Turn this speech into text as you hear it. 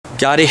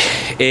Gary,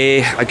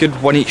 a good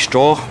 1-1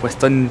 draw with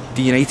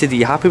Dundee United. Are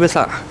you happy with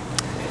that?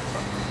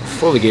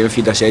 Before the game, if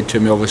you'd have said to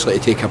me obviously to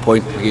take a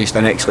point against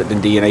an excellent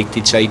Dundee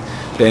United side,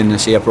 then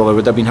I probably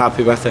would have been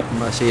happy with it.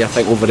 I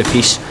think over the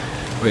piece,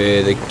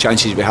 with the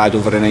chances we had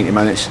over the 90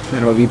 minutes,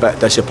 I'm a wee bit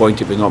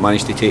disappointed we've not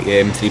managed to take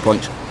 3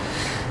 points.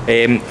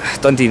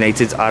 Dundee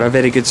United are a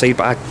very good side,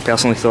 but I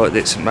personally thought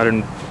that St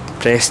Mirren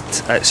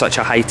pressed at such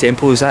a high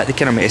tempo. Is that the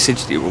kind of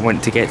message that you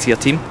want to get to your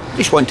team?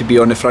 Just want to be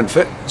on the front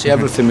foot.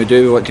 Everything we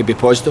do, we want to be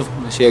positive.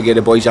 I give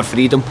the boys a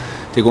freedom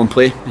to go and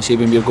play.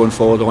 When we're going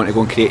forward, I want to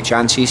go and create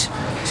chances.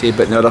 But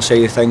on the other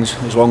side of things,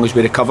 as long as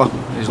we recover,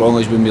 as long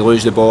as when we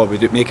lose the ball, we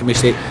do make a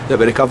mistake, that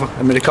we recover,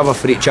 and we recover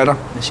for each other.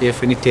 If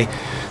we need to,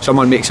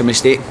 someone makes a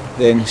mistake,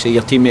 then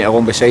your teammate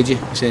along beside you,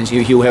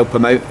 he'll help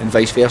him out, and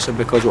vice versa,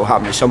 because it will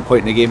happen at some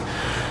point in the game.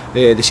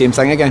 The same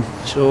thing again.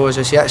 So as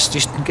I say, it's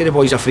just give the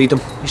boys a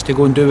freedom just to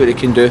go and do what they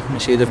can do.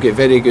 They've got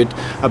very good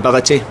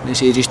ability.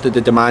 Just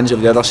the demands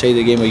of the other side of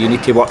the game, where you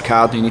need to work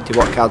hard, you need to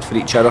work hard for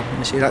each other.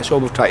 That's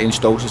all we've tried to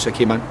install since I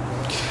came in.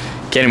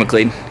 Kenny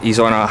McLean, he's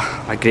on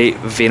a great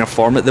vein of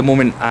form at the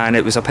moment, and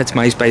it was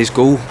epitomised by his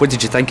goal. What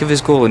did you think of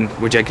his goal, and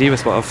would you agree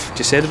with what I've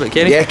just said about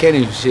Kenny? Yeah,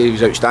 Kenny, he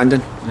was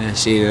outstanding. I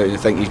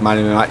think his man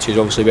of the match is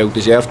obviously well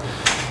deserved.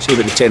 But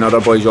the 10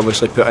 other boys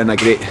obviously put in a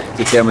great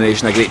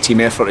determination, a great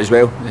team effort as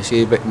well. But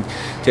in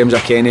terms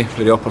of Kenny,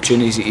 with the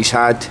opportunities that he's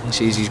had,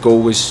 his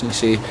goal was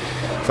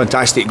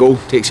fantastic goal,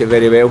 takes it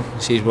very well.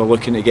 We're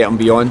looking to get him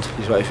beyond.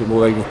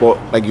 We've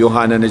got Big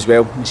Johan in as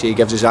well. He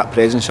gives us that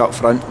presence up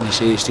front.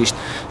 It's just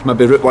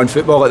maybe Route 1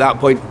 football at that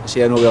point.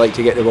 I know we like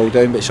to get the ball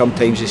down, but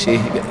sometimes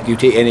you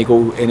take any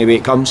goal any way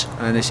it comes.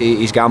 And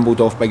he's gambled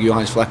off Big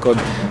Johan's flick on,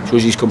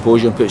 shows his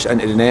composure and puts it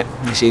into the net.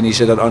 He's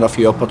had a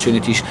few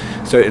opportunities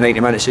throughout the 90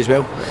 minutes as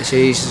well.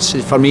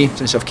 For me,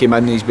 since I've came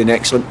in, he's been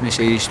excellent.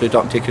 He's stood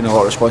up and taken a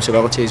lot of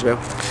responsibility as well.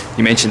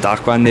 You mentioned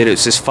Darkwan there. It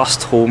was his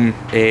first home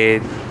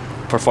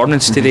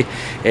performance today.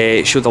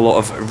 It showed a lot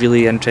of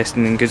really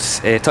interesting and good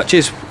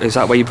touches. Is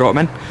that why you brought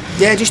him in?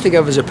 Yeah, just to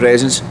give us a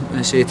presence,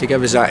 to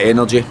give us that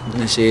energy,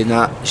 and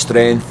that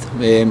strength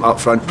up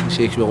front.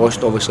 We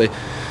lost obviously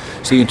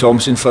Stephen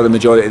Thompson for the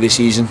majority of the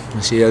season.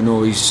 I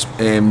know he's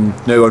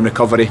now on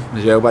recovery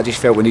as well, but I just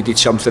felt we needed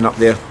something up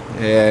there.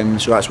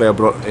 So that's why I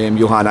brought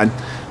Johan in.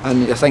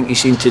 And I think you've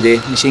seen today,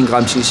 you've seen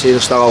glimpses,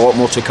 there's still a lot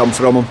more to come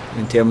from him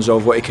in terms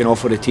of what he can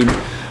offer the team.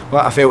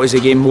 What I felt as the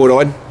game wore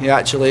on, he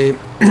actually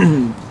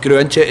grew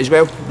into it as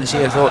well.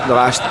 I thought the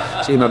last,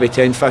 maybe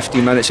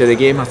 10-15 minutes of the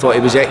game, I thought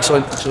he was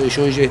excellent. So it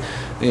shows you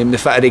the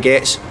fitter he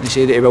gets, that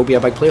he will be a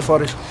big player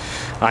for us.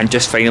 And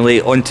just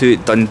finally, on to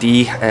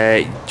Dundee.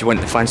 Do you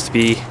want the fans to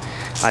be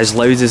as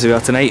loud as they were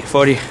tonight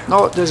for you?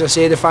 No, as I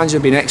say, the fans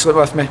have been excellent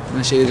with me.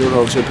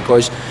 Obviously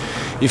because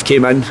you've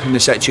came in the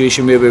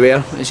situation where we were.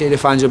 The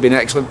fans have been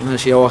excellent.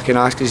 All I can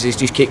ask is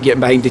just keep getting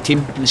behind the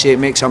team. It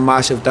makes a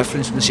massive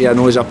difference. I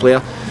know as a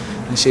player,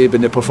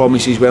 when the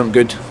performances weren't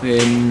good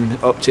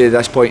up to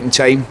this point in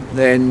time,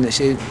 then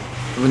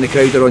when the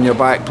crowd are on your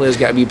back, players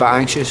get a wee bit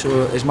anxious.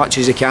 So as much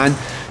as they can,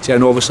 I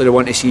know obviously they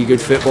want to see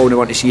good football and they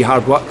want to see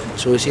hard work.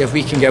 So if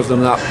we can give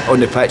them that on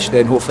the pitch,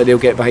 then hopefully they'll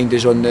get behind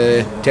us on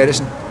the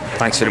terracing.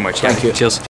 Thanks very much. Thank you. Cheers.